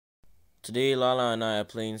Today, Lala and I are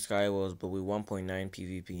playing Skywars, but with 1.9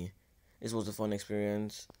 PvP. This was a fun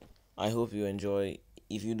experience. I hope you enjoy.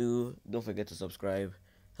 If you do, don't forget to subscribe.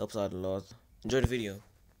 Helps out a lot. Enjoy the video.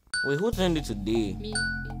 Wait, who turned it today? Me.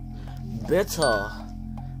 Better.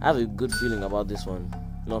 I have a good feeling about this one.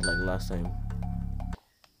 Not like last time.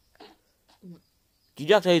 Did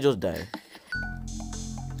you actually just die?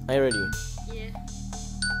 Are you ready? Yeah.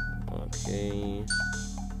 Okay.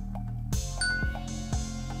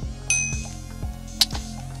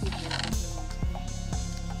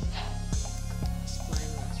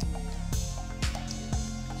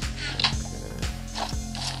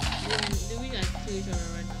 Do we like kill each other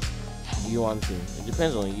right now? Do you want to? It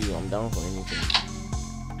depends on you. I'm down for anything.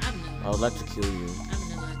 I would like to kill you. I've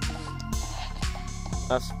never had to.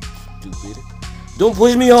 That's stupid. Don't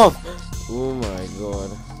push me off! Oh my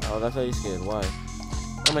god. I was actually scared. Why?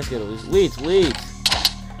 Why am I scared of this? Wait.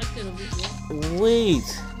 I'm scared of this one.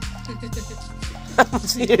 Wait. I'm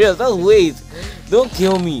serious. That's wait. Don't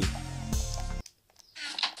kill me.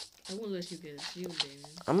 I won't let you get a shield, Damien.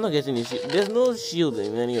 I'm not getting a shield. There's no shield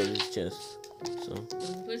in any of these chests. So.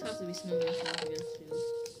 The place has to be snowing so I can get a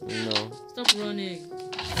shield. No. Stop running.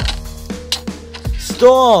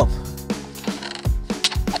 Stop!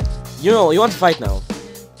 You know, you want to fight now?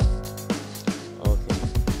 Okay.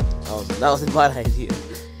 That was a bad idea.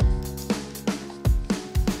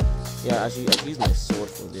 Yeah, I should use my sword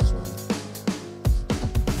for this one.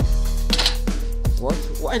 What?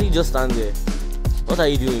 Why did you just stand there? What are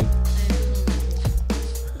you doing?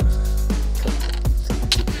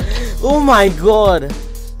 Oh my god!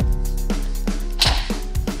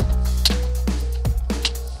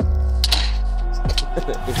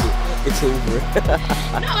 It's over.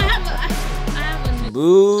 No, I have a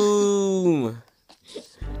Boom!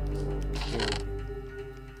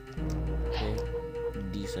 Okay.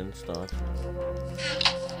 Decent start.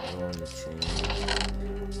 On the chain.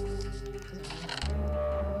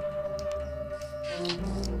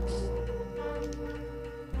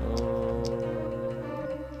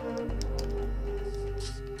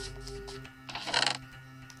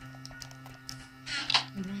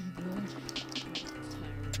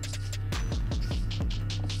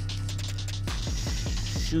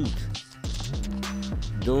 Shoot.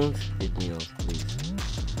 Don't hit me off, please.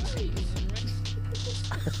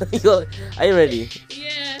 Are you ready?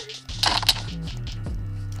 Yeah.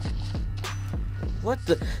 What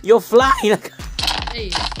the? You're flying!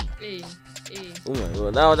 Hey. Oh my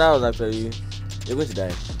god, that was actually... You're going to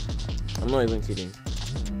die. I'm not even kidding.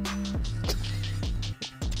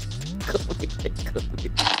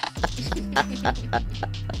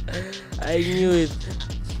 I knew it.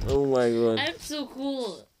 Oh my god. I'm so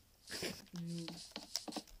cool.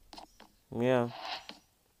 Yeah.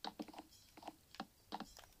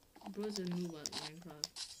 Bro's a noob at Minecraft.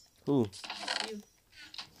 Who? You.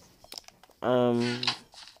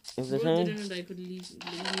 If the Bro time... didn't know that I could leash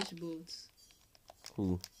boats.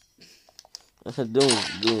 Who? Don't even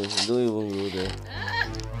go there.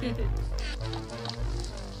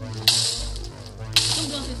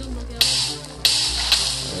 Don't block it.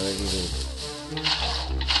 I already did.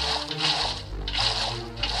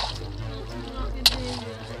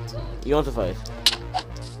 You want to fight?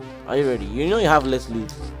 Are you ready? You know you have less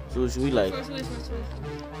loot, so should we like? Wait.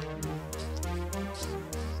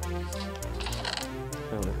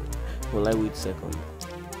 Will I wait a second?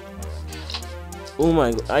 Oh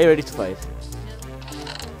my god! Are you ready to fight?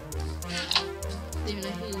 David, I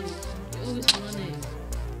hate you. You're always running.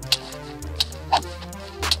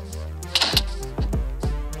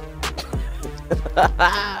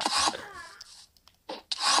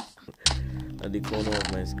 At the corner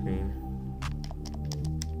of my screen.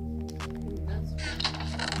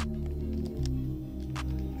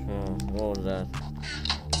 What was that?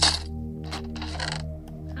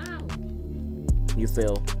 How? You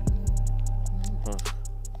fail. Huh.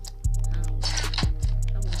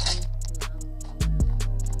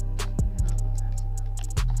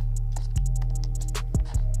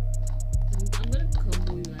 I'm gonna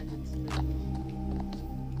combo you like it's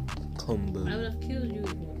Combo. I would have killed you if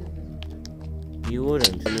you killed me. You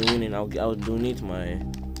wouldn't. I'm winning. I'll donate my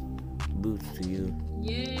boots to you.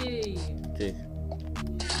 Yay! Take.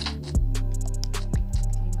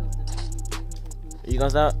 King of the baby. You can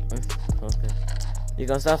start. Okay. You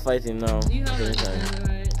can start fighting now. Do you have a Anytime.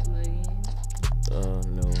 legging?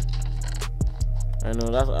 No. I know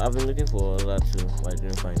that I've been looking for that too, but I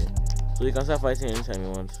didn't find it. So you can start fighting anytime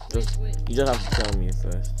you want. Wait. You just have to tell me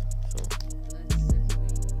first. So.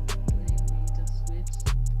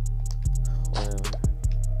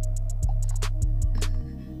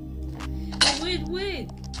 Wait.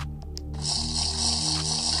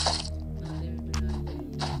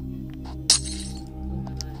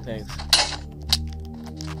 Thanks.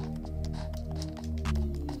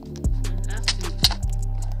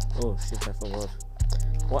 Oh shit, I forgot.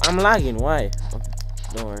 Well, I'm lagging. Why? Okay,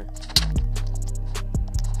 don't worry.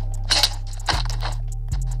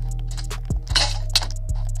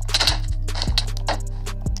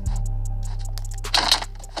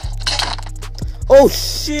 Oh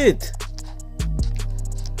shit!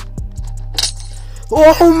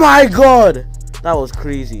 Oh my god! That was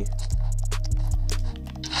crazy.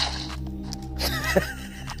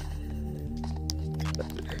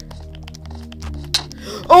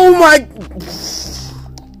 Oh my!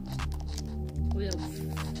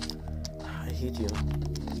 I hate you.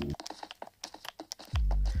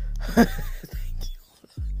 Thank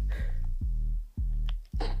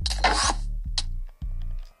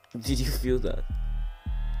you. Did you feel that?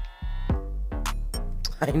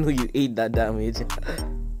 I know you ate that damage.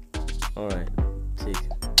 Alright, take.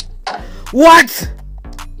 What?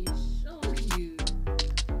 It showed you.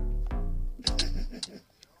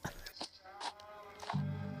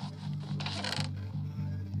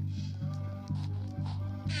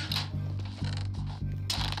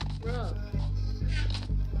 Bro.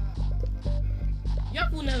 You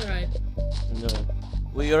have full level, right? No.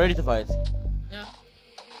 Were you ready to fight? Yeah.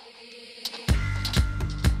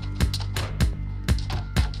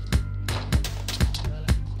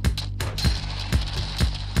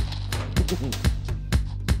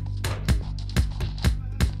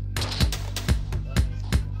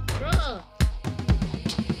 Bro.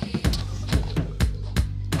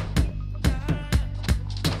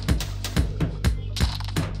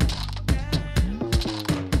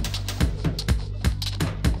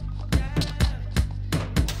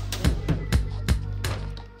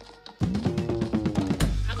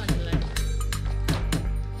 How about you like?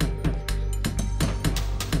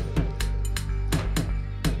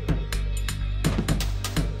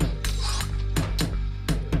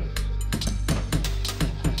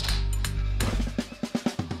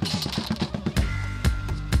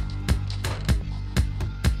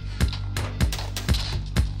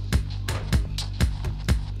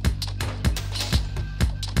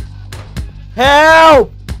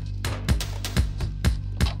 Help!